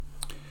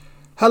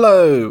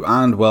Hello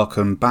and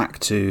welcome back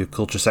to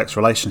Culture Sex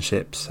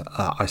Relationships.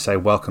 I say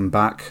welcome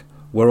back.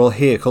 We're all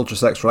here. Culture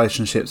Sex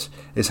Relationships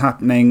is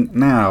happening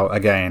now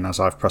again as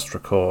I've pressed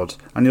record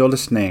and you're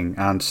listening,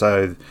 and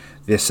so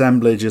the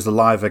assemblage is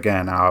alive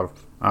again. Our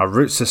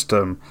root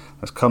system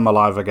has come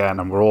alive again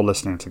and we're all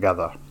listening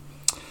together.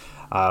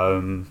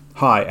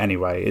 Hi,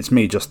 anyway, it's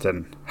me,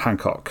 Justin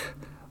Hancock,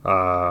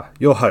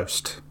 your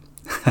host.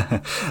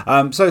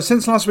 So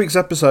since last week's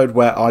episode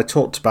where I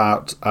talked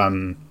about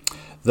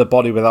the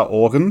body without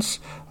organs,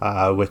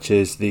 which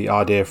is the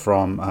idea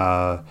from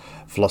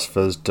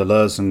philosophers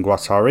Deleuze and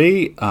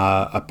Guattari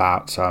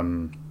about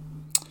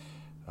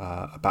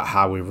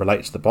how we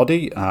relate to the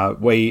body.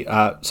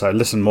 So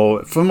listen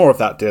for more of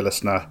that, dear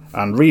listener,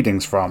 and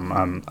readings from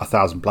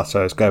 1,000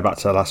 Plateaus. Go back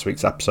to last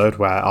week's episode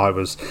where I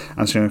was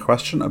answering a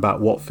question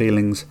about what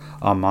feelings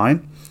are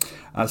mine.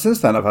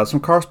 Since then, I've had some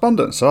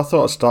correspondence, so I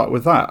thought I'd start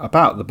with that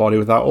about the body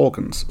without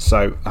organs.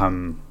 So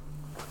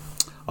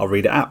I'll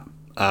read it out.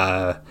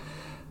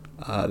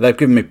 They've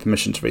given me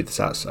permission to read this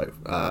out, so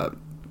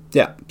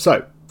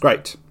so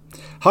great.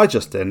 Hi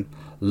Justin,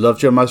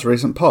 loved your most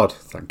recent pod,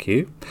 thank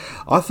you.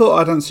 I thought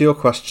I'd answer your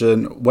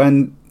question,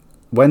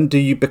 when do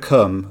you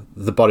become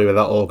the body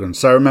without organs?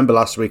 So remember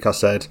last week I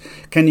said,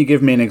 can you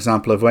give me an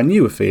example of when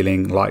you were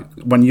feeling like,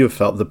 when you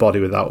felt the body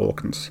without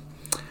organs?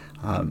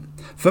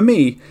 For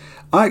me,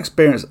 I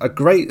experienced a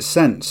great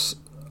sense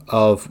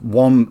of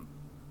on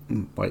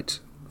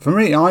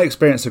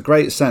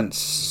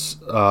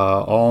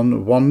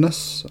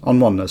oneness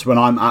when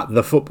I'm at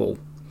the football.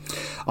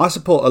 I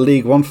support a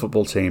League One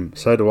football team,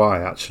 so do I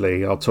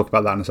actually, I'll talk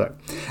about that in a sec.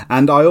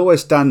 And I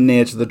always stand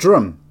near to the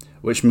drum,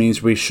 which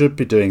means we should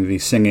be doing the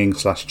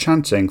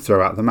singing/chanting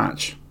throughout the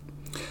match.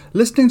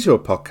 Listening to your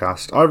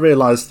podcast, I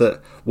realised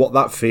that what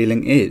that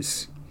feeling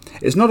is.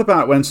 It's not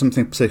about when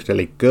something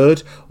particularly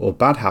good or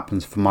bad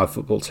happens for my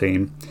football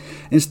team.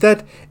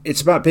 Instead,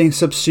 it's about being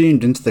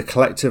subsumed into the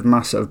collective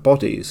mass of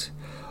bodies.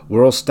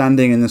 We're all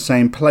standing in the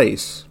same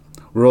place.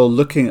 We're all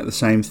looking at the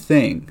same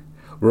thing.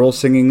 We're all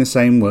singing the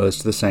same words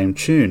to the same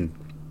tune.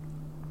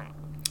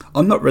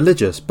 I'm not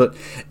religious, but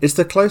it's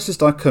the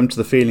closest I come to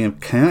the feeling of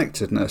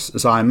connectedness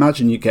as I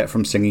imagine you get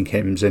from singing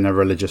hymns in a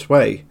religious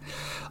way.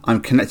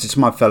 I'm connected to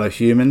my fellow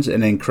humans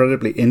in an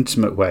incredibly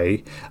intimate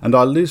way, and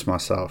I lose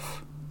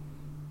myself.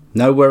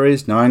 No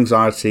worries, no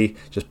anxiety,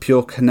 just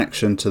pure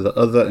connection to the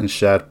other and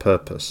shared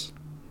purpose.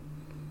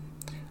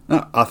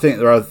 Now, I think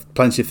there are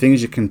plenty of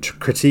things you can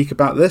critique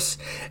about this.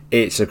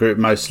 It's a group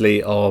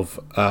mostly of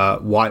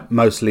white,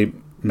 mostly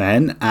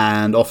men,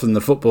 and often the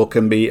football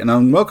can be an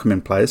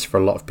unwelcoming place for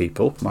a lot of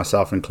people,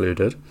 myself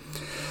included.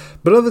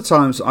 But other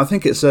times, I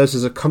think it serves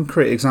as a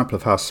concrete example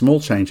of how small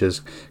changes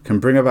can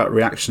bring about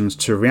reactions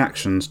to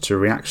reactions to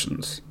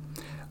reactions.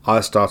 I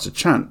start to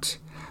chant.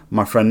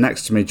 My friend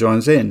next to me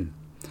joins in.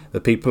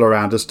 The people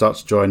around us start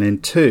to join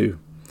in too.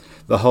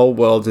 The whole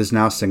world is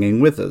now singing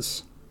with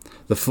us.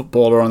 The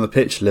footballer on the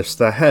pitch lifts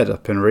their head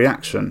up in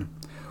reaction.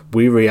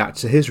 We react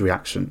to his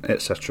reaction,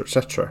 etc.,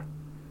 etc.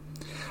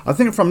 I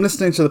think from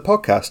listening to the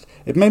podcast,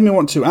 it made me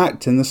want to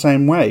act in the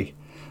same way.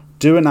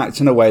 Do an act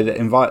in a way that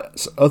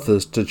invites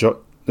others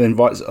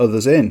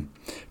in,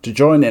 to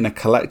join in a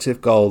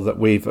collective goal that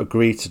we've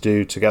agreed to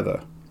do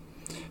together.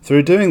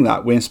 Through doing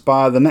that, we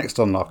inspire the next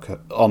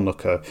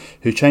onlooker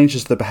who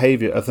changes the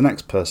behaviour of the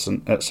next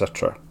person,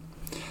 etc.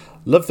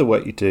 Love the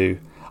work you do.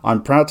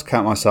 I'm proud to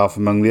count myself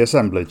among the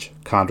assemblage.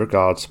 Kind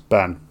regards,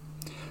 Ben.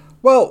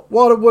 Well,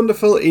 what a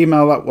wonderful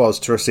email that was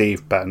to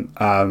receive, Ben.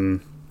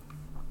 It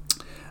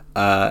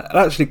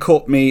actually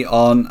caught me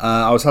on...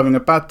 I was having a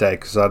bad day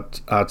because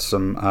I'd had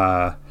some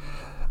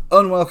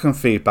unwelcome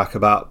feedback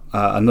about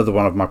another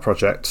one of my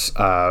projects,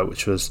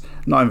 which was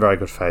not in very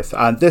good faith.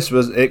 And this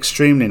was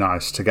extremely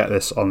nice to get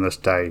this on this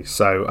day.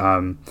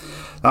 So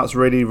that's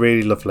really,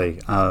 really lovely.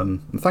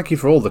 And thank you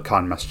for all the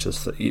kind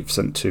messages that you've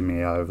sent to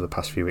me over the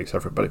past few weeks,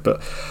 everybody. But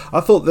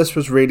I thought this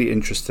was really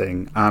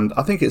interesting, and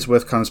I think it's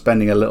worth kind of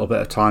spending a little bit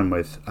of time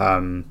with.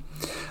 And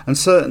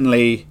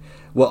certainly...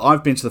 Well,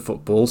 I've been to the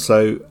football,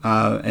 so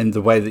in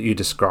the way that you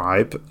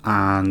describe,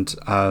 and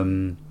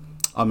I'm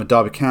a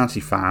Derby County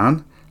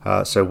fan,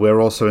 so we're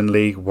also in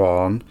League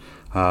One.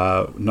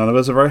 None of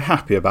us are very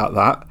happy about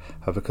that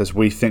because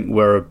we think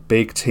we're a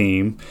big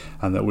team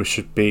and that we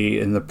should be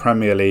in the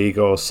Premier League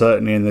or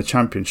certainly in the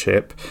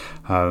Championship.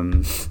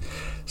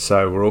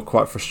 So we're all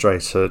quite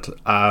frustrated.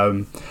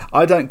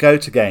 I don't go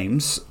to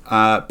games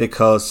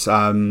because...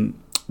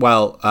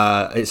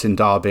 it's in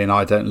Derby and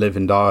I don't live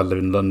in Derby, I live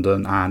in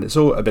London, and it's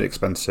all a bit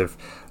expensive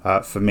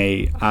for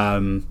me.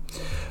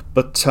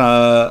 But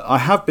I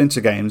have been to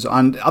games,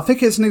 and I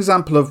think it's an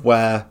example of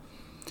where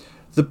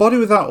the body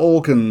without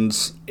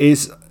organs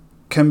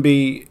can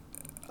be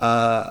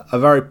a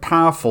very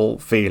powerful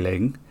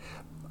feeling,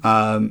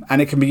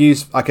 and it can be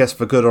used, I guess,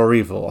 for good or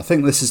evil. I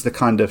think this is the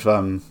kind of...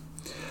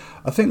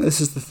 thing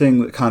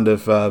that kind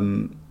of...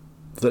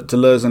 that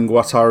Deleuze and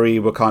Guattari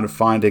were kind of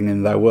finding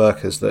in their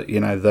work is that,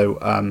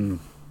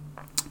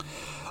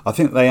 I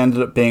think they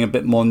ended up being a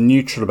bit more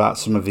neutral about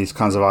some of these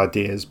kinds of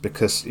ideas,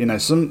 because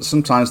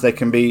sometimes they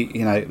can be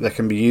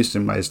used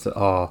in ways that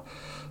are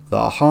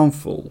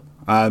harmful.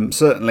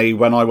 Certainly,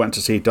 when I went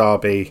to see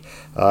Derby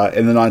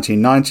in the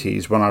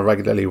 1990s, when I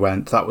regularly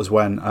went, that was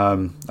when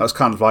that was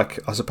kind of like,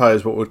 I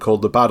suppose, what we'd call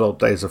the bad old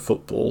days of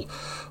football,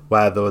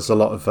 where there was a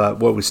lot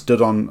of where we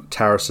stood on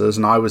terraces,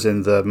 and I was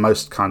in the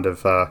most kind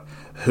of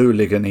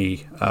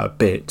hooligan-y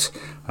bit.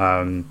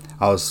 I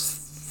was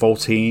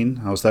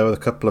 14. I was there with a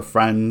couple of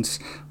friends.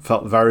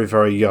 Felt very,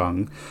 very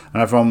young,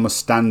 and everyone was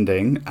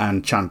standing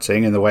and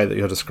chanting in the way that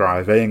you're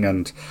describing,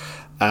 and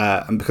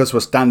because we're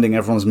standing,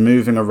 everyone's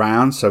moving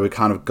around, so we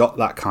kind of got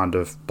that kind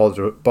of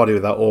body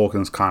without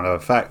organs kind of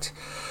effect.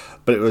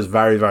 But it was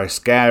very, very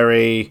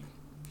scary,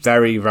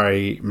 very,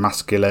 very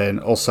masculine,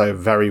 also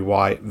very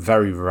white,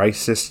 very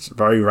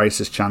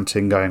racist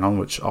chanting going on,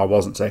 which I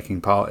wasn't taking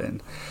part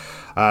in.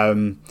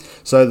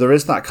 So there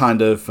is that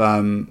kind of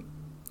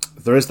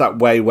there is that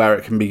way where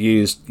it can be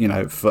used,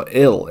 for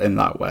ill in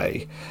that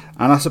way.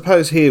 And I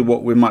suppose here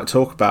what we might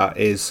talk about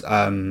is,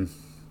 I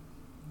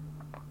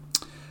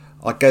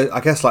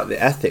guess like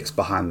the ethics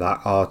behind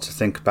that are to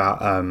think about,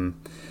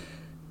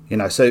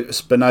 so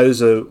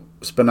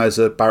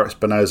Baruch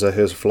Spinoza,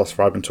 who's a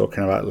philosopher I've been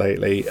talking about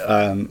lately,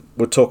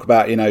 would talk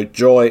about,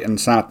 joy and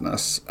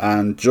sadness.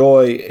 And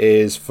joy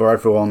is for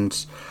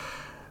everyone's,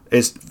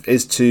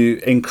 is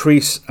to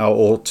increase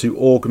or to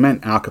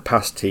augment our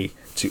capacity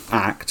to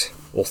act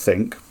or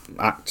think.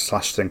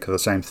 Act/think are the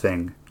same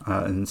thing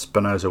in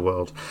Spinoza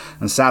world.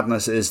 And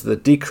sadness is the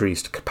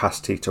decreased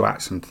capacity to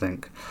act and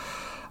think.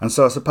 And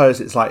so I suppose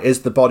it's like,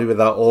 is the body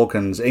without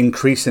organs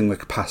increasing the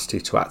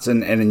capacity to act?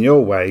 And in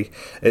your way,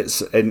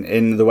 it's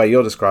in the way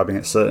you're describing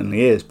it,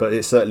 certainly is, but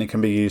it certainly can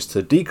be used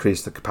to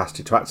decrease the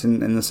capacity to act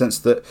in the sense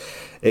that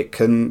it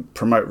can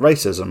promote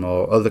racism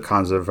or other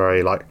kinds of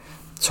very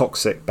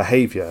toxic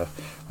behaviour,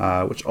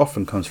 which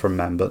often comes from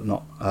men, but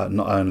not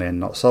only and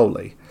not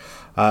solely.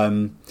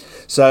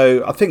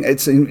 So I think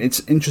it's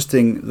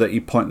interesting that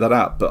you point that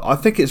out, but I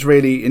think it's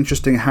really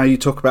interesting how you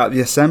talk about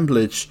the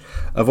assemblage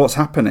of what's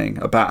happening,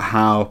 about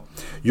how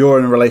you're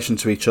in relation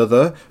to each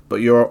other, but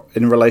you're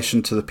in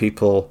relation to the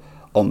people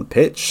on the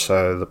pitch,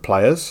 so the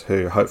players,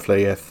 who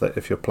hopefully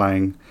if you're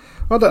playing,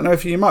 I don't know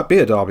if you might be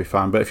a Derby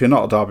fan, but if you're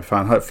not a Derby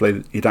fan,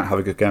 hopefully you don't have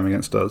a good game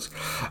against us.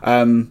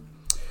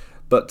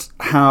 But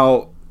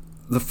how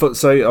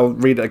so I'll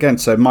read it again.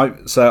 So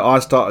I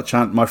start a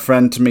chant. My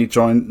friend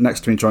next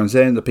to me joins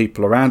in. The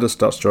people around us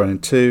starts joining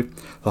too.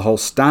 The whole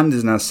stand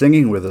is now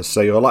singing with us. So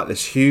you're like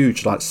this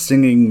huge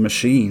singing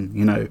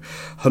machine.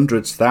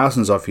 Hundreds,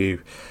 thousands of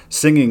you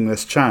singing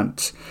this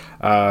chant,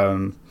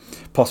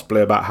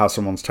 possibly about how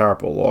someone's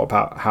terrible or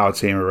about how a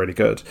team are really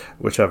good,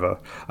 whichever.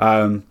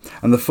 And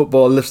the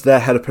footballer lifts their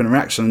head up in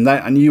reaction,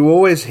 and you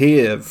always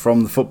hear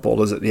from the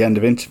footballers at the end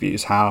of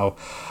interviews how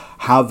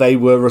they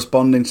were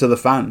responding to the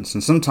fans.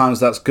 And sometimes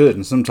that's good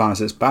and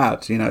sometimes it's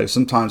bad.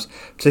 Sometimes,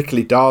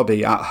 particularly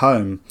Derby at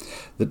home,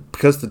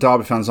 because the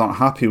Derby fans aren't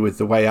happy with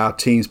the way our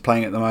team's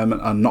playing at the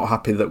moment and not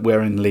happy that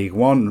we're in League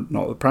One,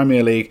 not the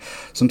Premier League,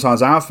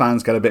 sometimes our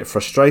fans get a bit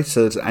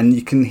frustrated and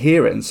you can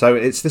hear it. And so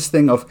it's this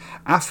thing of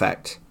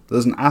affect.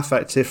 There's an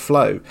affective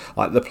flow.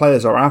 Like the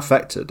players are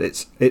affected.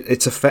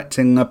 It's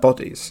affecting their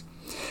bodies.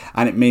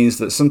 And it means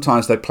that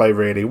sometimes they play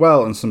really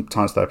well and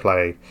sometimes they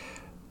play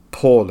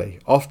poorly.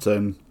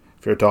 Often,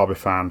 if you're a Derby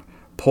fan,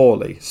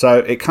 poorly. So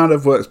it kind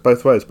of works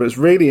both ways, but it's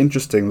really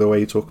interesting the way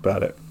you talk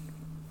about it.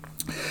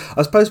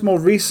 I suppose more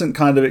recent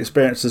kind of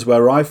experiences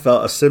where I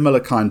felt a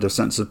similar kind of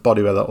sense of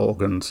body without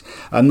organs,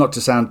 and not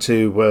to sound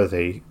too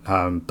worthy,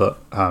 but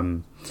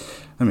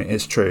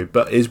it's true,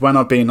 but is when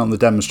I've been on the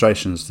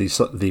demonstrations,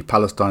 the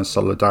Palestine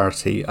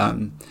Solidarity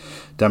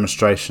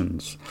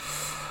demonstrations.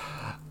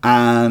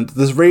 And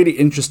there's a really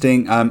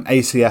interesting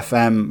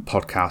ACFM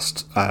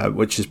podcast,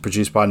 which is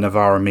produced by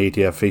Novara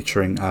Media,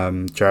 featuring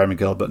Jeremy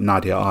Gilbert,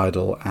 Nadia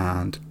Idle,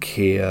 and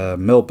Keir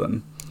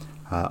Milburn,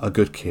 a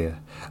good Keir.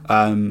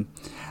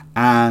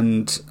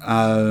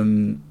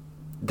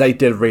 They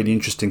did a really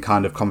interesting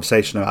kind of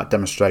conversation about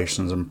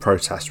demonstrations and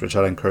protests, which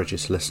I'd encourage you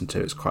to listen to.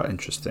 It's quite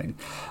interesting.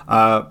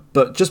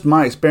 But just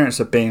my experience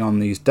of being on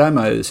these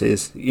demos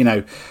is,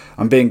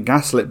 I'm being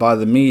gaslit by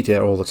the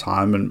media all the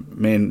time, and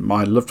me and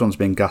my loved ones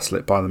being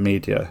gaslit by the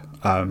media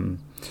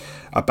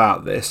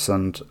about this,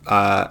 and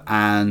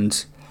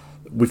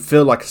we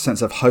feel like a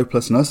sense of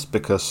hopelessness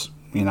because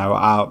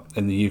out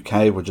in the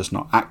UK we're just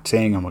not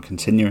acting, and we're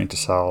continuing to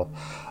sell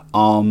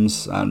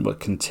arms, and we're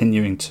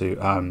continuing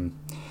to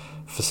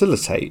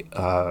facilitate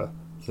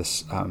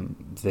this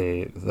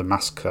the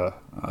massacre,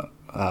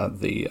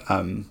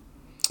 the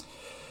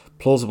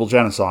plausible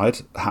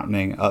genocide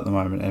happening at the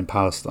moment in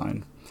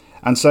Palestine.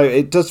 And so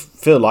it does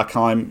feel like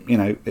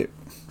it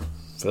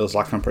feels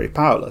like I'm pretty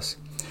powerless.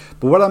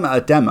 But when I'm at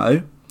a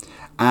demo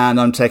and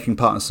I'm taking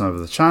part in some of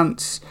the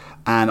chants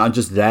and I'm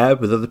just there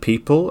with other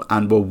people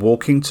and we're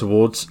walking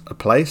towards a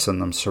place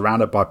and I'm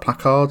surrounded by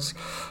placards,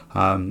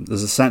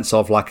 there's a sense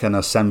of like an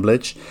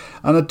assemblage.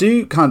 And I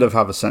do kind of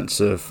have a sense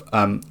of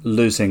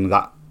losing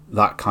that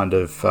kind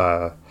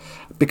of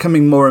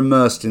becoming more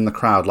immersed in the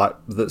crowd, like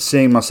that,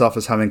 seeing myself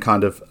as having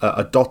kind of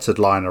a dotted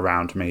line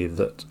around me,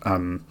 that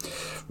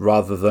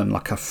rather than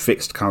like a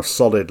fixed kind of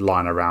solid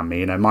line around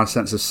me. My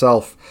sense of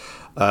self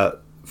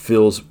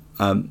feels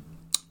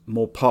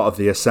more part of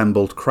the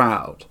assembled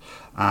crowd,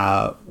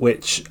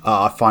 which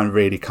I find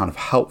really kind of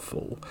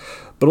helpful.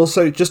 But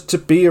also just to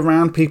be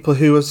around people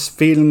who are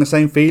feeling the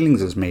same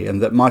feelings as me,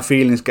 and that my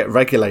feelings get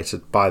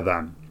regulated by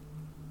them.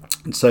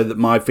 And so that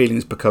my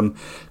feelings become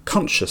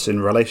conscious in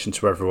relation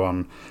to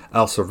everyone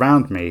else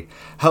around me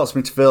helps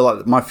me to feel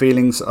like my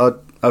feelings are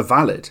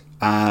valid.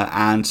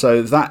 And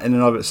so that in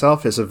and of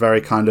itself is a very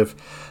kind of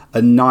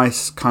a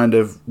nice kind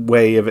of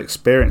way of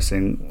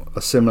experiencing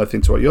a similar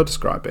thing to what you're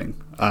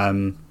describing.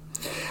 And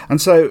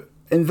so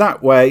in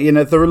that way,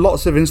 there are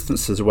lots of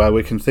instances where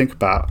we can think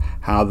about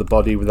how the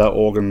body without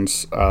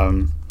organs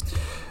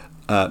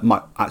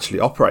might actually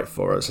operate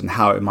for us, and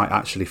how it might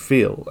actually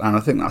feel. And I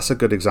think that's a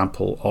good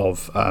example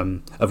of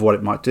what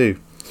it might do.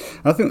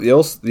 And I think the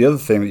other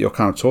thing that you're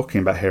kind of talking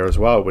about here as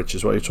well, which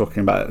is what you're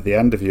talking about at the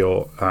end of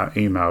your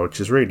email, which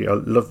is really, I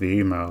love the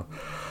email,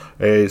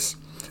 is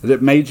that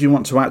it made you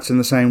want to act in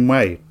the same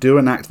way. Do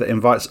an act that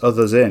invites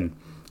others in,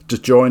 to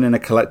join in a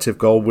collective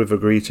goal we've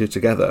agreed to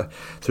together.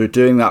 Through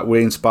doing that,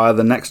 we inspire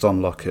the next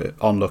onlooker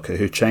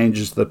who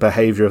changes the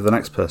behaviour of the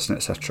next person,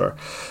 etc.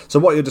 So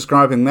what you're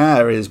describing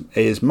there is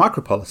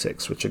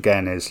micropolitics, which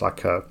again is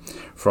like a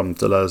from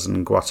Deleuze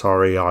and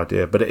Guattari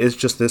idea, but it is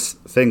just this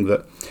thing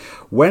that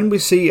when we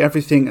see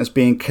everything as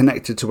being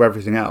connected to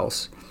everything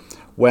else,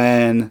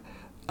 when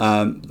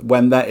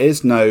there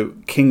is no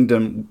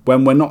kingdom,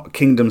 when we're not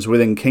kingdoms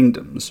within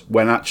kingdoms,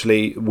 when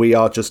actually we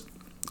are just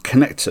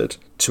connected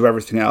to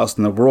everything else,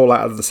 and that we're all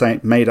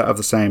made out of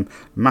the same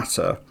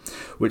matter,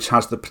 which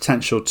has the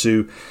potential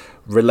to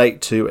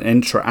relate to and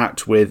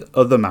interact with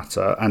other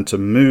matter and to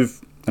move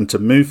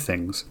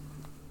things.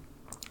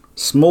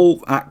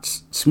 Small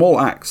acts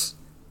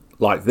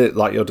like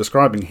you're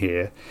describing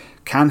here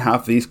can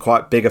have these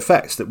quite big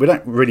effects that we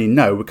don't really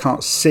know, we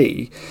can't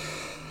see.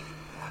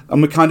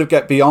 And we kind of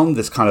get beyond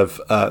this kind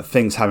of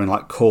things having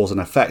like cause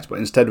and effect, but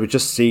instead we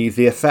just see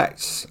the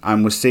effects,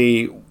 and we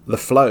see the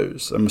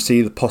flows, and we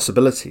see the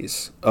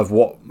possibilities of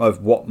what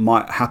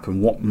might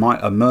happen, what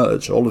might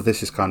emerge. All of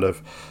this is kind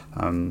of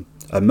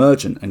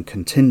emergent and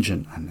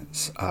contingent, and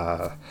it's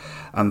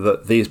and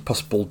that these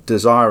possible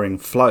desiring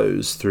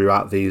flows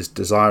throughout these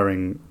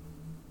desiring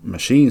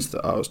machines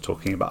that I was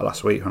talking about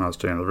last week when I was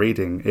doing the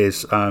reading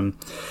is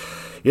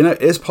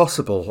is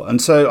possible.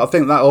 And so I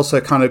think that also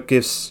kind of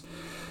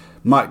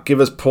might give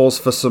us pause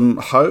for some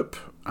hope,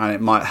 and it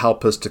might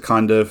help us to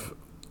kind of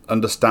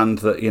understand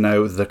that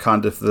the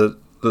kind of the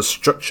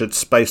structured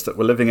space that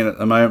we're living in at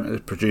the moment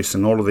is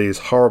producing all of these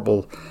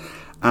horrible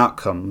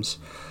outcomes,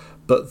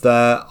 but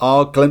there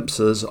are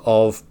glimpses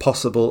of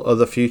possible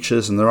other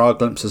futures, and there are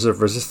glimpses of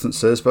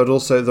resistances, but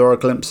also there are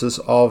glimpses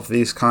of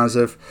these kinds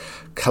of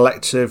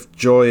collective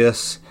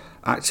joyous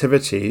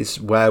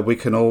activities where we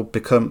can all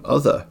become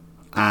other,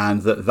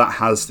 and that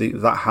has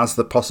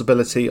the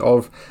possibility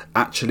of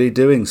actually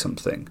doing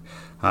something.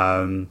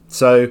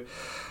 So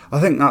I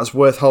think that's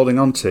worth holding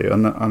on to,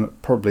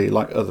 and probably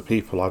like other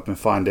people, I've been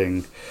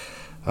finding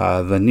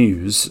the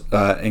news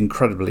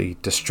incredibly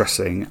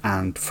distressing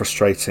and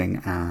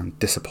frustrating and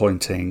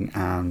disappointing,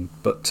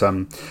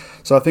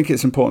 so I think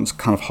it's important to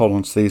kind of hold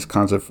on to these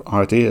kinds of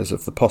ideas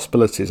of the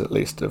possibilities, at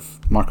least, of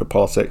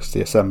micropolitics,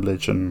 the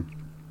assemblage, and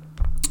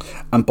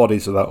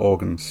bodies without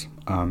organs.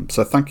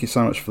 So thank you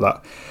so much for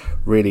that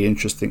really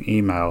interesting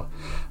email.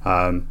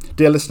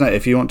 Dear listener,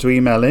 if you want to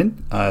email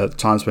in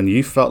times when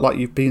you felt like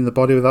you've been the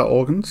body without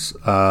organs,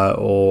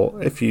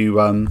 or if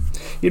you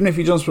even if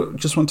you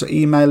just want to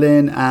email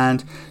in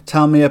and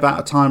tell me about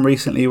a time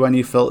recently when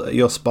you felt at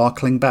your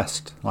sparkling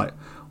best, like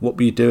what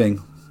were you doing,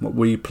 what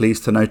were you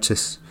pleased to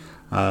notice,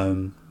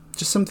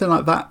 just something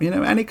like that,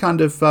 any kind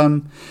of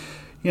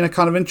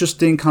kind of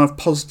interesting, kind of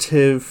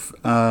positive,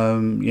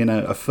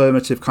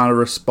 affirmative kind of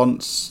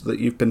response that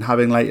you've been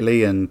having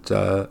lately, and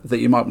that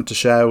you might want to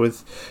share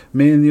with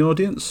me and the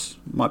audience.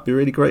 Might be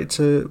really great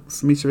for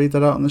me to read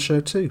that out on the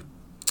show too.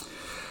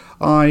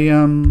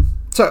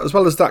 So as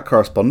well as that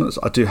correspondence,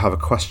 I do have a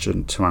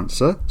question to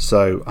answer.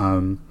 So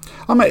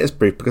I'll make this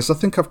brief because I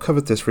think I've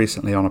covered this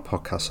recently on a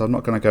podcast, so I'm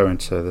not going to go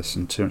into this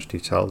in too much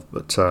detail.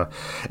 But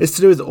it's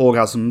to do with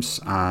orgasms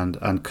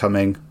and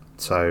coming.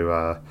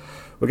 So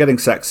we're getting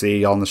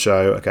sexy on the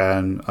show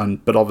again,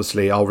 but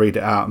obviously I'll read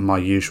it out in my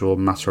usual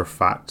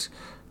matter-of-fact,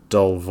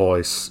 dull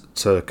voice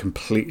to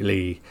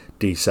completely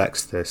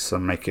de-sex this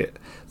and make it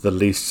the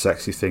least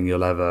sexy thing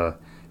you'll ever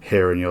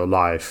hear in your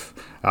life.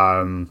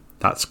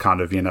 That's kind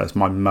of, it's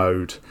my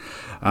mode.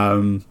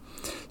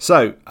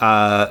 So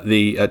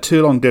the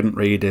too long didn't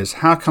read is,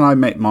 how can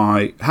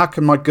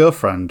my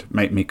girlfriend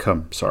make me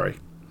come? Sorry.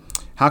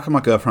 How can my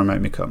girlfriend make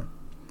me come?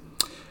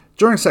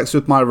 During sex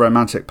with my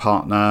romantic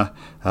partner,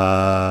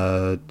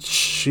 I'm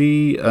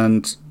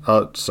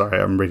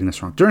reading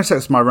this wrong. During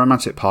sex with my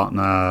romantic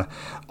partner,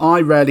 I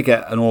rarely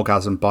get an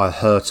orgasm by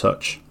her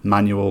touch,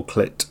 manual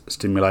clit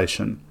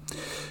stimulation.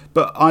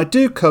 But I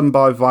do come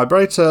by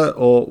vibrator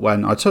or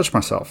when I touch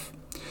myself.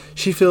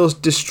 She feels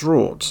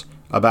distraught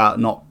about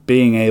not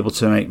being able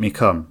to make me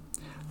come.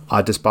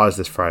 I despise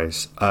this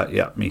phrase.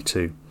 Yeah, me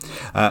too.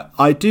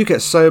 I do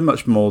get so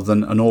much more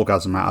than an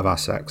orgasm out of our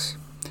sex.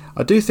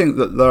 I do think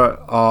that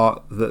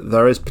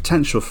there is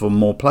potential for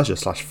more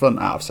pleasure/fun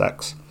out of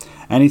sex.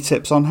 Any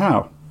tips on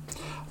how?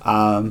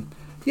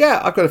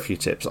 Yeah, I've got a few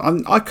tips.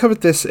 I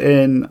covered this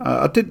in.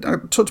 I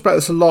talked about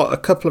this a lot a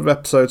couple of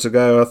episodes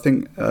ago. I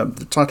think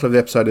the title of the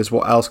episode is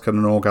 "What Else Can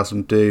an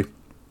Orgasm Do?"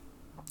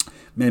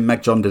 Me and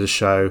Meg John did a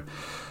show.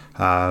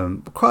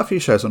 Quite a few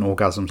shows on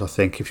orgasms, I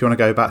think, if you want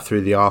to go back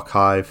through the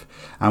archive,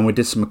 and we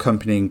did some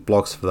accompanying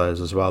blogs for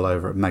those as well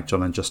over at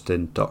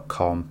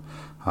megjohnandjustin.com.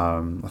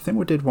 I think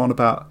we did one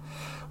about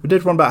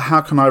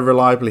how can I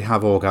reliably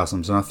have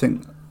orgasms, and I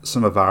think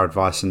some of our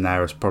advice in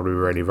there is probably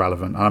really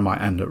relevant. I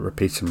might end up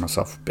repeating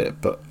myself a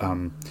bit, but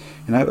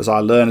as I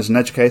learn as an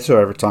educator,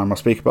 every time I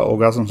speak about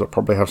orgasms, I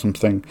probably have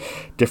something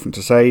different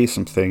to say,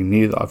 something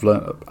new that I've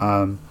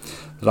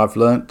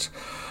learnt.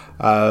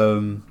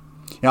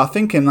 I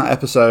think in that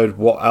episode,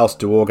 What Else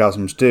Do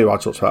Orgasms Do?, I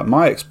talked about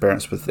my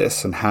experience with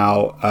this and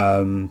how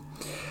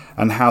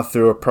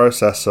through a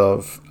process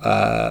of,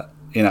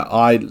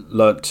 I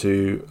learnt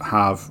to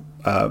have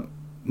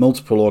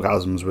multiple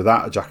orgasms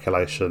without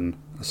ejaculation.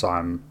 So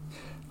I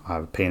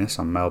have a penis,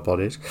 I'm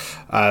male-bodied.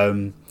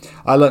 I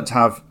learnt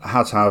how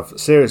to have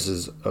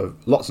series of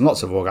lots and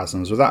lots of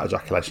orgasms without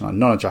ejaculation, like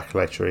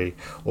non-ejaculatory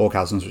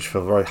orgasms, which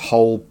feel very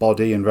whole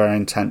body and very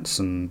intense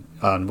and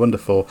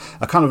wonderful.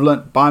 I kind of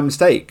learnt by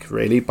mistake,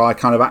 really, by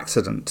kind of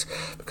accident,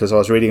 because I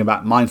was reading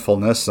about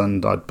mindfulness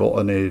and I'd bought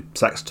a new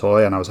sex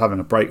toy and I was having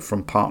a break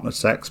from partner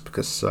sex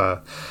because I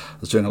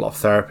was doing a lot of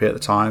therapy at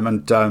the time.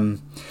 And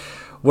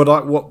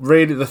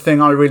the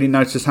thing I really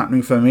noticed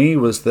happening for me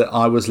was that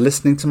I was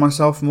listening to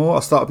myself more. I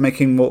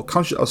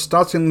was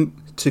starting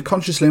to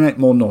consciously make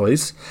more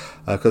noise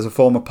because a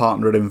former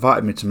partner had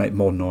invited me to make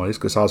more noise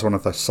because I was one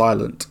of those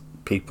silent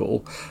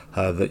people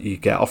that you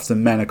get.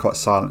 Often men are quite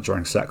silent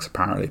during sex,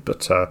 apparently,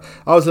 but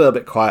I was a little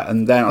bit quiet,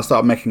 and then I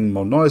started making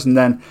more noise, and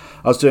then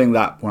I was doing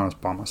that when I was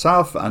by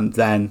myself, and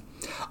then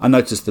I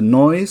noticed the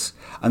noise,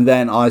 and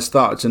then I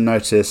started to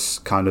notice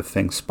kind of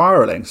things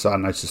spiraling. So I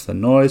noticed the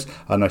noise,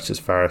 I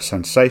noticed various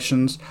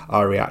sensations,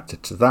 I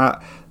reacted to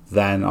that,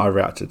 then I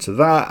reacted to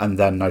that, and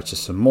then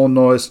noticed some more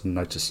noise, and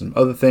noticed some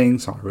other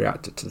things, I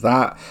reacted to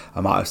that.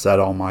 I might have said,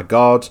 oh my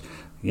God,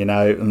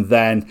 and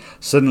then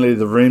suddenly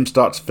the room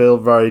starts to feel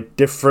very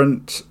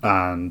different,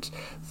 and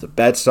the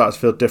bed starts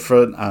to feel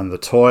different, and the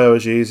toy I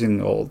was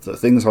using or the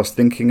things I was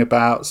thinking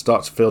about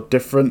start to feel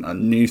different,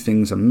 and new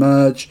things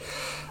emerge.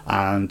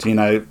 And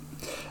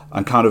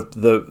and kind of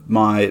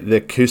the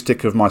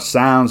acoustic of my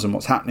sounds and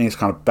what's happening is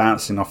kind of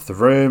bouncing off the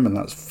room, and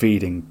that's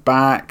feeding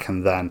back.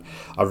 And then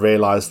I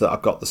realised that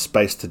I've got the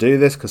space to do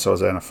this because I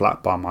was in a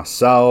flat by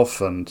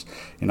myself, and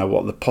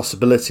what the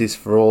possibilities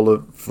for all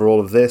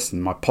of this,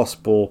 and my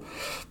possible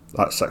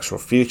sexual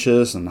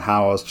futures, and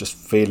how I was just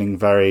feeling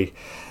very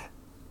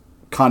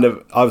kind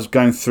of, I was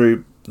going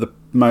through the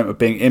moment of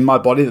being in my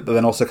body, but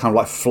then also kind of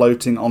like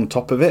floating on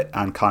top of it,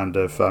 and kind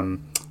of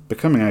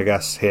becoming, I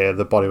guess, here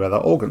the body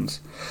without organs.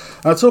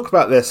 And I talk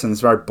about this in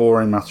this very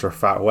boring,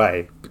 matter-of-fact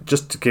way,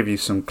 just to give you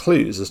some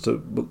clues as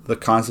to the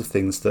kinds of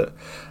things that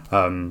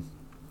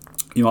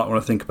you might want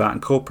to think about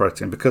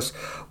incorporating. Because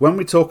when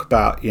we talk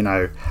about,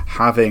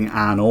 having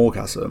an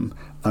orgasm,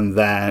 and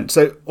then,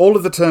 so all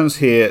of the terms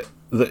here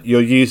that you're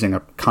using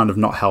are kind of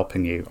not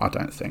helping you, I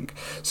don't think.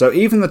 So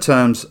even the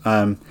terms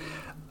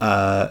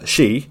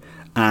she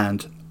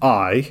and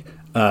I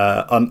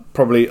are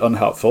probably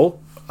unhelpful.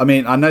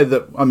 I know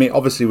that,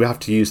 obviously we have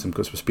to use them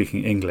because we're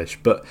speaking English,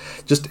 but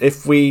just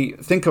if we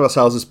think of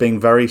ourselves as being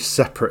very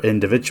separate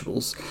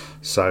individuals,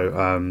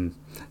 so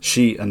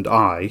she and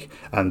I,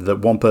 and that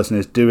one person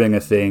is doing a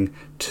thing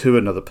to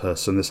another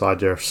person, this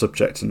idea of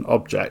subject and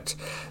object,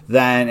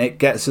 then it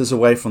gets us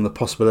away from the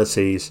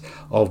possibilities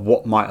of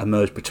what might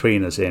emerge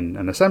between us in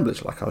an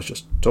assemblage, like I was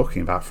just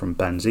talking about from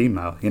Ben's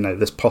email.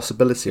 This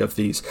possibility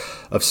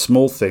of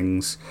small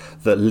things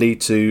that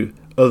lead to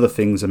other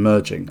things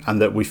emerging, and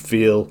that we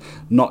feel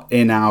not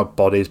in our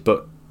bodies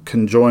but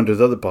conjoined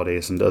with other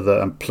bodies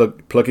and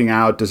plugging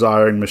our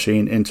desiring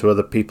machine into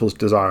other people's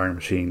desiring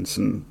machines,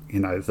 and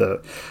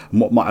and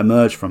what might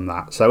emerge from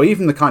that. So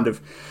even the kind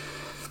of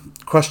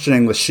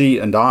questioning the she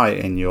and I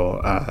in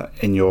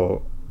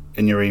your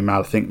email,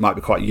 I think might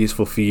be quite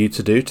useful for you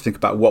to do, to think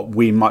about what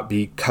we might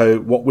be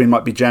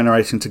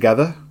generating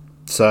together.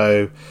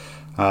 So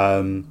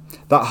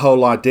that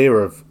whole idea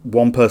of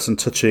one person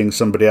touching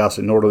somebody else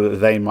in order that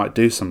they might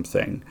do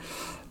something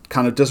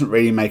kind of doesn't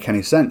really make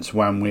any sense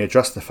when we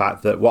address the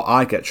fact that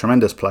I get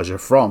tremendous pleasure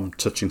from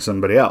touching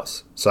somebody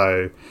else.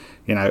 So,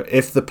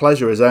 if the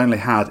pleasure is only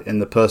had in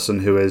the person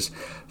who is,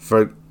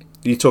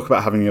 you talk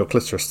about having your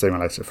clitoris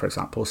stimulated, for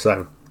example.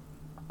 So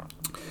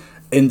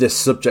in this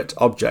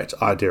subject-object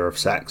idea of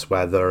sex,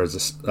 where there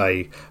is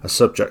a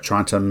subject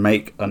trying to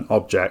make an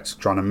object,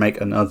 trying to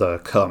make another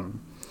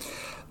come,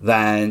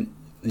 then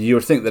you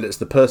would think that it's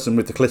the person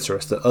with the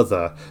clitoris, the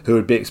other, who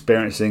would be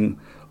experiencing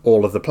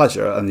all of the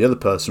pleasure, and the other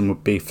person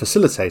would be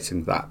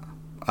facilitating that.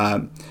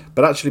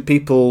 But actually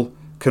people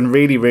can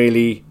really,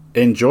 really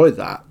enjoy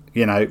that.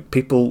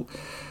 People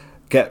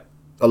get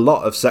a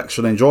lot of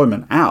sexual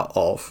enjoyment out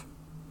of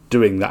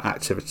doing that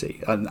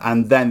activity,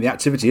 and then the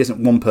activity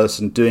isn't one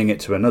person doing it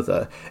to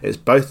another, it's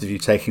both of you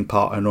taking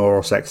part in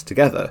oral sex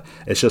together.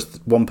 It's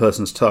just one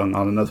person's tongue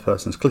on another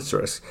person's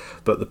clitoris,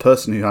 but the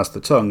person who has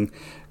the tongue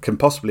can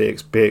possibly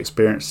be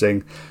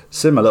experiencing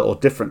similar or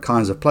different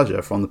kinds of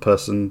pleasure from the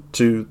person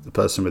to the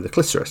person with the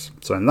clitoris.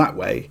 So in that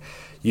way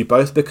you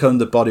both become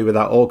the body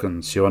without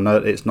organs.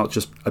 It's not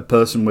just a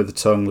person with a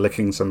tongue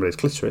licking somebody's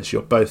clitoris.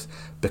 You're both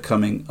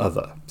becoming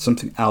other.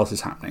 Something else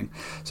is happening.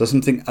 So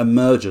something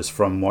emerges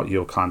from what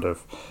you're kind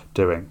of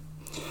doing.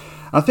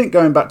 I think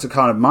going back to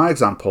kind of my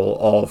example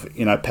of,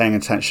 paying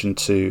attention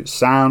to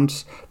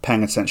sounds,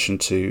 paying attention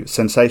to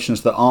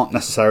sensations that aren't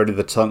necessarily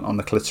the tongue on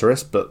the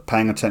clitoris, but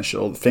paying attention,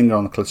 or the finger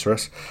on the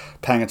clitoris,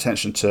 paying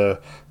attention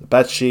to the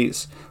bed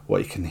sheets,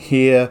 what you can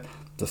hear,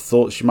 the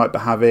thoughts you might be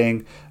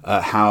having,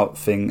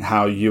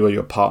 how you or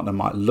your partner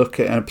might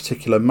look at in a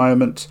particular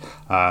moment,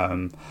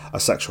 a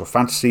sexual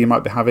fantasy you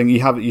might be having.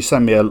 You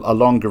send me a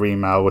longer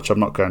email, which I'm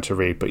not going to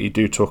read, but you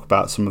do talk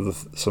about some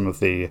of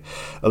the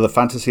other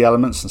fantasy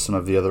elements and some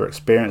of the other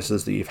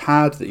experiences that you've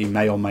had that you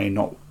may or may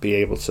not be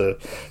able to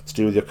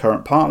do with your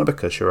current partner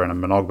because you're in a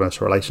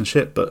monogamous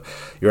relationship. But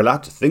you're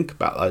allowed to think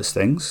about those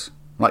things.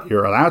 Like,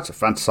 you're allowed to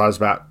fantasize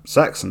about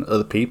sex and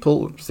other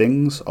people,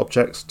 things,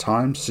 objects,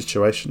 times,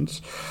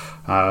 situations.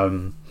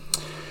 And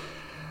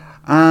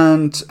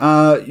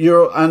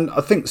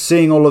I think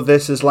seeing all of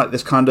this is like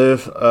this kind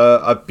of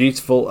a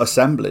beautiful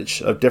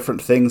assemblage of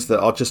different things that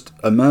are just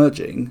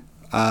emerging,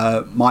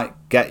 might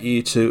get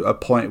you to a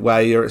point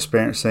where you're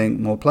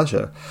experiencing more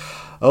pleasure.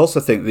 I also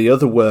think the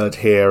other word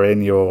here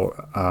in your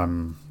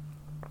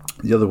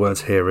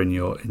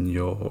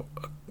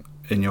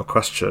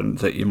question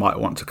that you might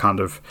want to kind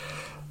of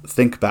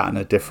think about in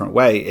a different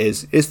way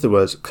is the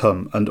words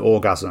come and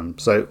orgasm.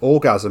 So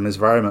orgasm is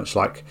very much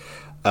like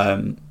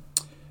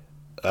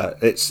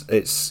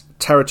it's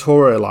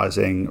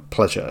territorializing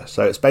pleasure.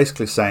 So it's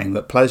basically saying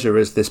that pleasure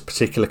is this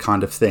particular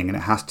kind of thing, and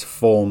it has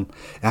to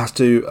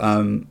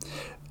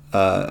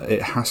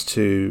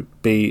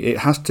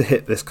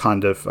hit this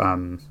kind of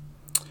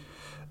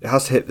it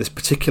has to hit this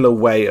particular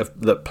way of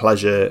that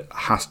pleasure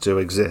has to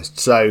exist.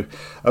 So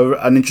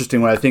an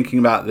interesting way of thinking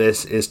about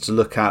this is to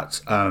look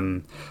at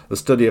the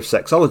study of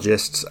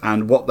sexologists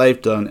and what they've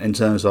done in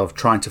terms of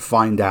trying to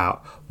find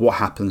out what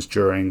happens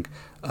during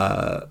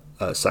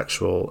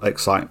sexual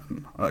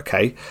excitement.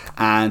 Okay,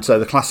 and so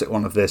the classic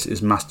one of this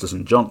is Masters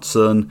and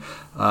Johnson.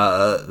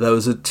 There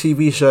was a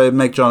TV show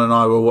Meg, John and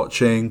I were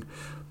watching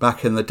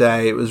back in the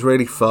day. It was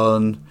really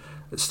fun.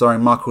 It's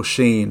starring Michael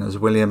Sheen as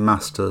William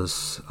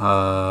Masters.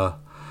 I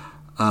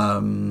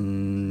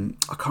can't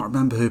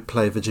remember who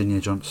played Virginia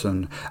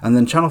Johnson, and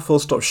then Channel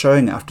 4 stopped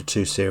showing it after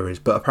 2 series,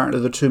 but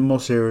apparently there are 2 more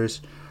series.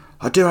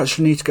 I do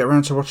actually need to get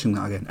around to watching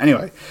that again.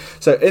 Anyway,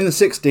 so in the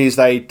 60s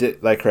they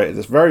created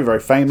this very, very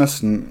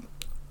famous and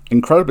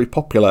incredibly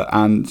popular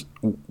and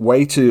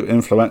way too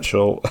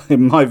influential,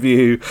 in my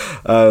view,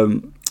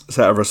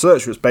 set of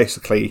research, which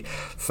basically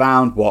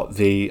found what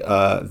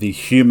the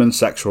human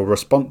sexual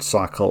response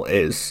cycle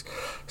is.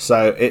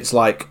 So it's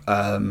like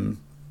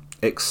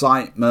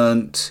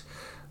excitement,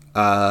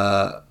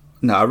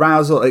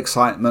 arousal,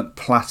 excitement,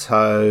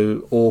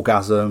 plateau,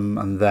 orgasm,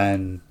 and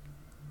then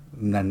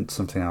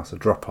something else, a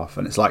drop off.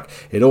 And it's like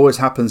it always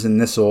happens in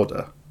this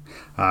order.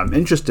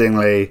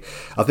 Interestingly,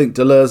 I think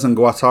Deleuze and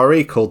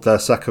Guattari called their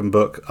second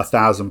book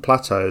 1,000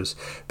 Plateaus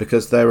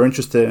because they were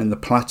interested in the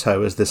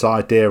plateau as this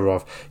idea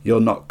of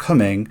you're not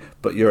coming,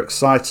 but you're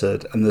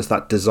excited, and there's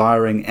that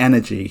desiring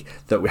energy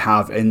that we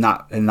have in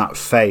that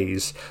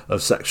phase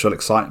of sexual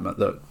excitement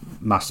that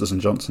Masters and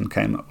Johnson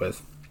came up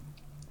with.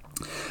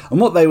 And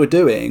what they were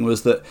doing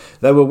was that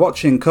they were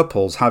watching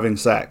couples having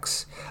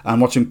sex and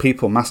watching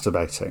people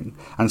masturbating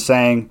and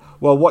saying,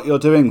 well, what you're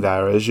doing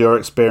there is you're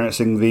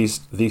experiencing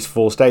these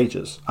 4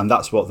 stages, and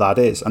that's what that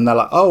is. And they're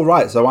like, oh,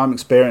 right, so I'm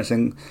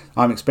experiencing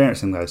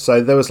those.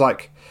 So there was I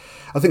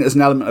think there's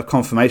an element of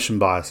confirmation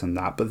bias in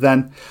that. But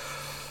then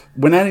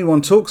when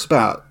anyone talks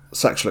about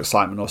sexual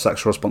excitement or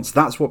sexual response,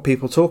 that's what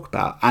people talk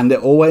about, and it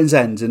always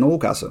ends in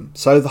orgasm.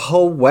 So the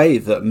whole way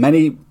that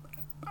many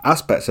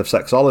aspects of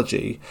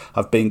sexology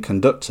have been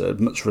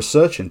conducted, much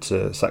research into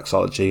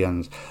sexology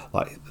and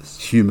like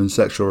human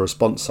sexual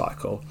response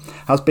cycle,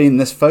 has been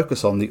this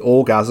focus on the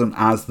orgasm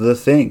as the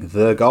thing,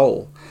 the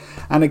goal.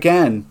 And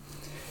again,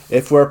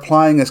 if we're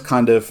applying this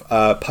kind of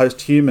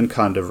post-human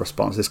kind of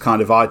response, this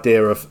kind of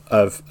idea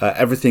of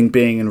everything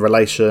being in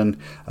relation,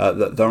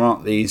 that there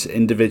aren't these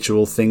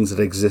individual things that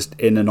exist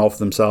in and of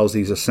themselves,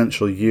 these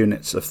essential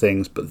units of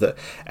things, but that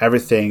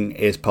everything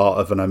is part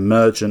of an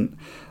emergent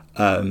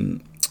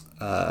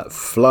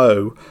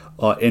flow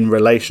in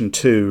relation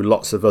to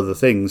lots of other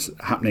things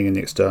happening in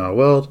the external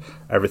world.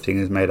 Everything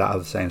is made out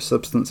of the same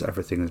substance.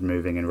 Everything is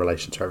moving in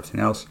relation to everything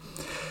else.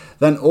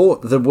 Then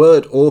the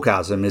word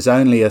orgasm is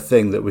only a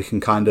thing that we can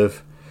kind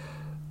of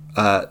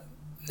only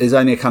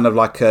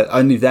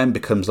then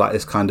becomes like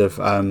this kind of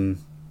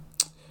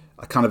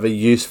kind of a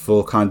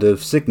useful kind of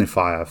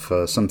signifier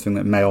for something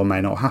that may or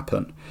may not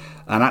happen.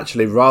 And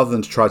actually, rather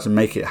than to try to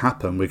make it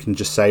happen, we can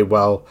just say,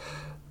 well,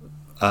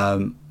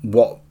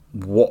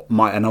 what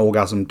might an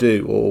orgasm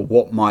do, or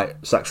what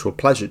might sexual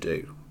pleasure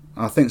do?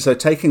 And I think so.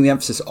 Taking the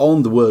emphasis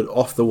on the word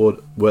off the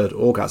word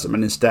orgasm,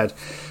 and instead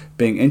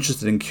being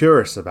interested and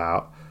curious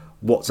about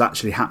what's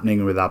actually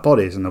happening with our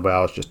bodies in the way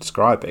I was just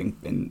describing,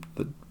 in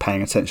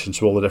paying attention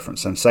to all the different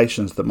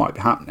sensations that might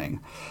be happening,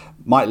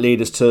 might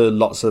lead us to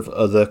lots of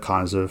other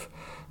kinds of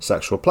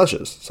sexual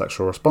pleasures,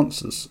 sexual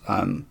responses,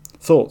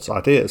 thoughts,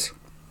 ideas.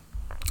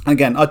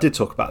 Again, I did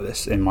talk about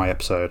this in my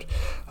episode,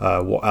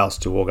 what else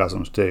do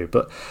orgasms do?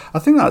 But I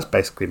think that's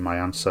basically my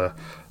answer.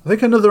 I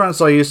think another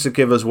answer I used to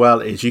give as well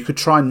is you could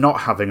try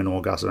not having an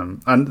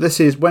orgasm. And this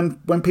is when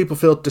people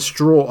feel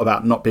distraught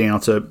about not being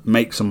able to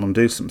make someone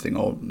do something,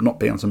 or not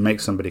being able to make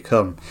somebody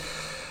come,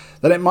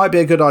 then it might be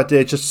a good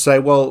idea just to say,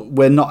 well,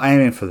 we're not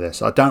aiming for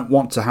this. I don't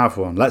want to have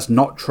one. Let's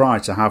not try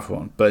to have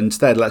one. But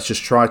instead, let's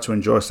just try to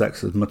enjoy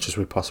sex as much as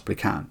we possibly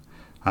can.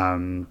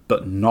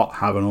 But not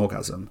have an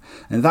orgasm.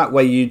 And that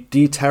way you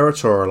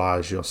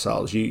deterritorialize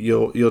yourselves.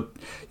 You're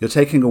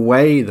taking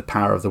away the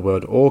power of the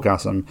word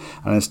orgasm,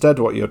 and instead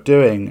what you're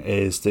doing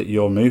is that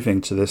you're moving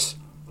to this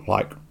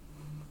like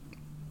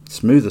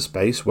smoother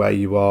space where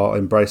you are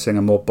embracing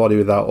a more body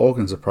without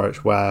organs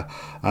approach, where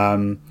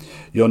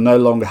you're no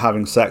longer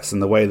having sex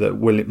in the way that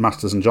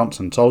Masters and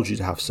Johnson told you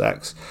to have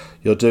sex.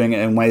 You're doing it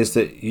in ways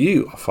that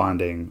you are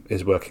finding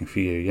is working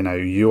for you. You know,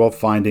 you are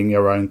finding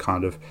your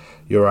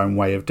own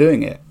way of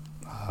doing it.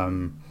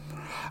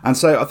 And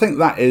so I think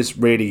that is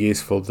really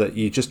useful, that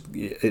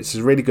it's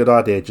a really good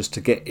idea just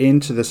to get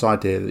into this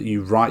idea that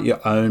you write your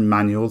own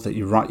manual, that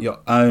you write your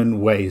own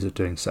ways of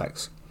doing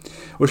sex.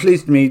 Which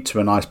leads me to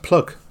a nice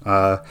plug.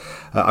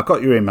 I've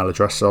got your email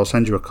address, so I'll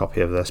send you a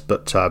copy of this,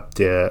 but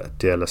dear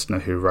listener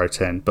who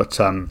wrote in. But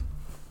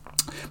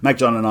Meg,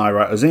 John and I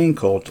wrote a zine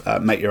called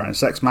Make Your Own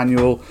Sex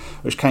Manual,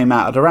 which came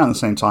out at around the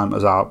same time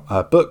as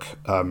our book,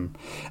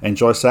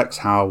 Enjoy Sex,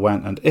 How,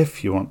 When and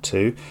If You Want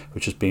To,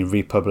 which has been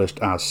republished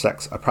as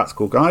Sex, A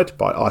Practical Guide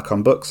by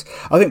Icon Books.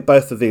 I think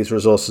both of these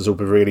resources will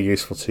be really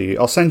useful to you.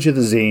 I'll send you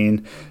the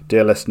zine,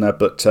 dear listener,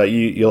 but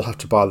you'll have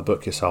to buy the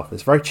book yourself.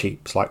 It's very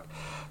cheap. It's like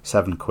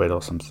 £7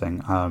 or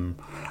something. And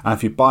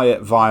if you buy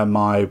it via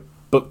my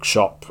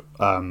bookshop,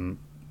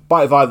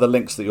 buy it via the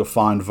links that you'll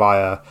find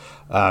via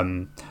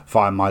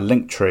my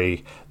link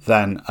tree,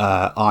 then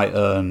I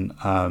earn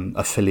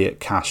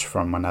affiliate cash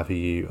from whenever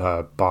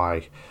you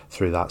buy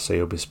through that. So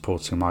you'll be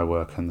supporting my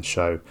work and the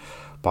show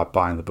by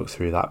buying the book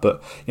through that.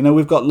 But you know,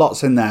 we've got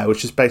lots in there,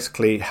 which is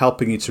basically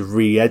helping you to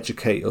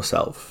re-educate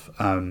yourself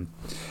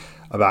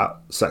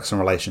about sex and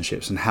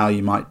relationships and how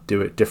you might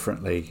do it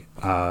differently.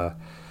 You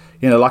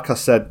know, like I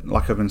said,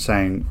 like I've been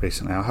saying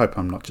recently, I hope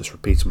I'm not just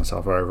repeating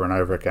myself over and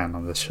over again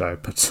on this show,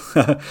 but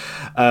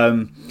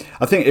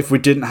I think if we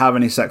didn't have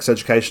any sex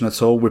education at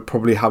all, we'd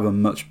probably have a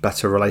much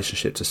better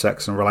relationship to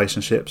sex and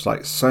relationships.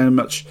 Like, so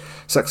much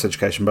sex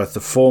education, both the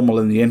formal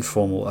and the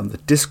informal, and the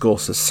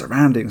discourses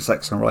surrounding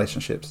sex and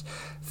relationships.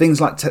 Things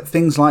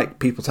like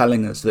people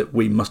telling us that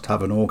we must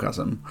have an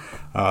orgasm,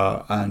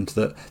 and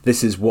that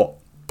this is what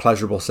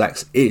pleasurable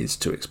sex is,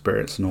 to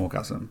experience an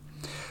orgasm.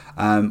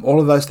 All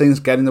of those things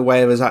get in the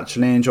way of us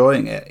actually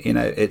enjoying it. You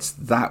know, it's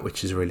that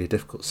which is really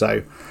difficult.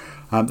 So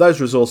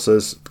those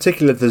resources,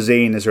 particularly the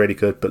zine, is really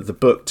good, but the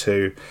book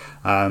too,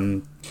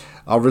 are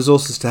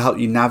resources to help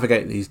you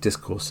navigate these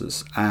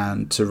discourses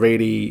and to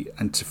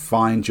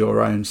find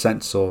your own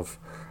sense of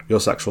your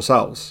sexual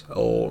selves,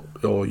 or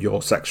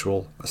your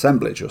sexual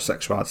assemblage, your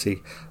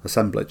sexuality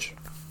assemblage.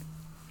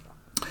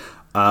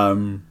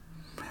 And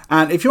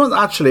if you want,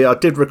 actually, I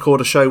did record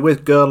a show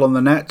with Girl on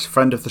the Net,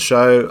 friend of the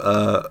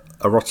show,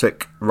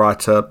 erotic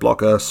writer,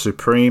 blogger,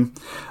 Supreme.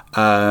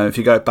 If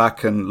you go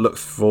back and look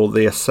for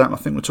I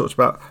think we talked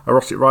about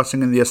erotic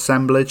writing in the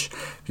assemblage.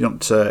 If you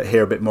want to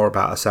hear a bit more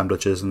about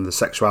assemblages and the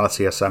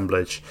sexuality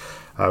assemblage,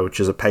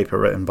 which is a paper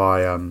written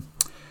by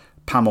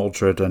Pam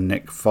Aldred and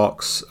Nick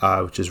Fox,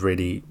 which is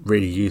really,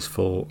 really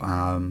useful.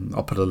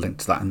 I'll put a link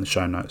to that in the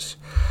show notes.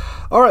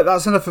 All right,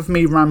 that's enough of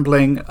me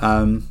rambling.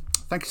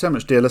 Thank you so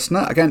much, dear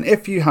listener. Again,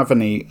 if you have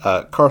any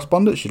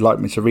correspondence you'd like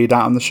me to read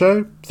out on the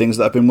show, things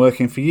that have been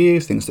working for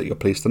you, things that you're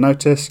pleased to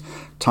notice,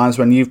 times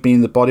when you've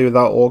been the body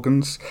without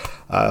organs,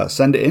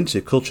 send it in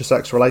to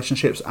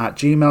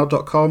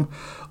culturesexrelationships@gmail.com,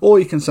 or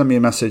you can send me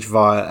a message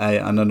via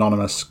an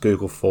anonymous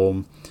Google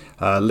form.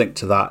 Link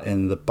to that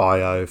in the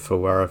bio for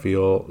wherever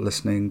you're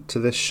listening to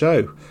this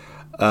show.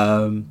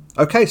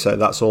 Okay, so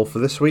that's all for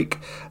this week.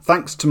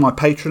 Thanks to my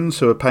patrons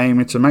who are paying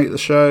me to make the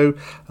show.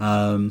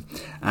 And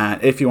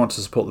if you want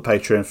to support the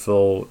Patreon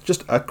for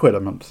just £1 a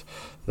month,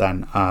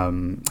 then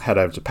head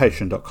over to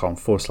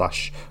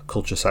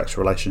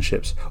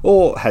patreon.com/culturesexrelationships,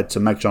 or head to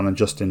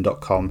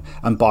megjohnandjustin.com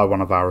and buy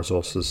one of our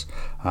resources.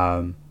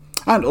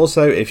 And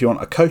also, if you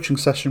want a coaching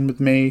session with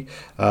me,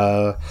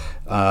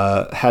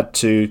 head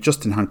to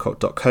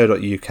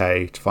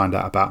justinhancock.co.uk to find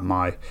out about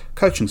my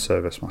coaching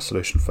service, my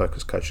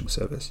solution-focused coaching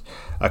service.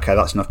 Okay,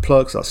 that's enough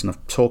plugs, that's enough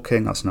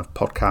talking, that's enough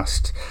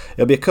podcast.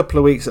 It'll be a couple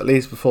of weeks at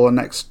least before the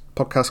next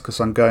podcast because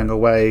I'm going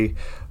away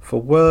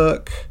for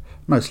work,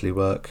 mostly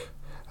work.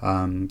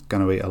 Going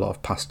to eat a lot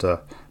of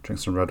pasta, drink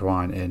some red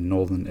wine in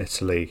northern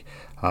Italy.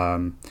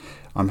 I'm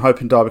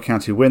hoping Derby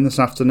County win this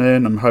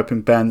afternoon. I'm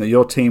hoping, Ben, that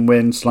your team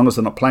wins, as long as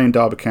they're not playing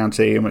Derby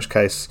County, in which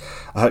case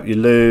I hope you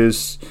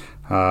lose.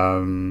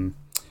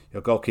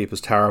 Your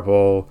goalkeeper's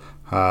terrible.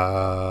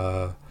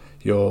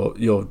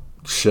 Your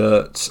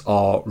shirts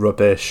are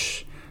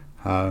rubbish.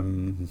 I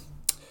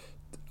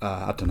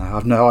don't know.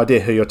 I've no idea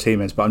who your team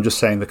is, but I'm just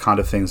saying the kind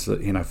of things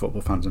that,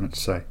 football fans are meant to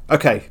say.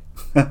 Okay.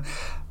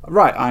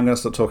 Right, I'm going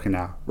to stop talking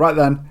now. Right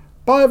then.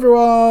 Bye,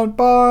 everyone.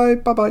 Bye.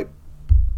 Bye-bye.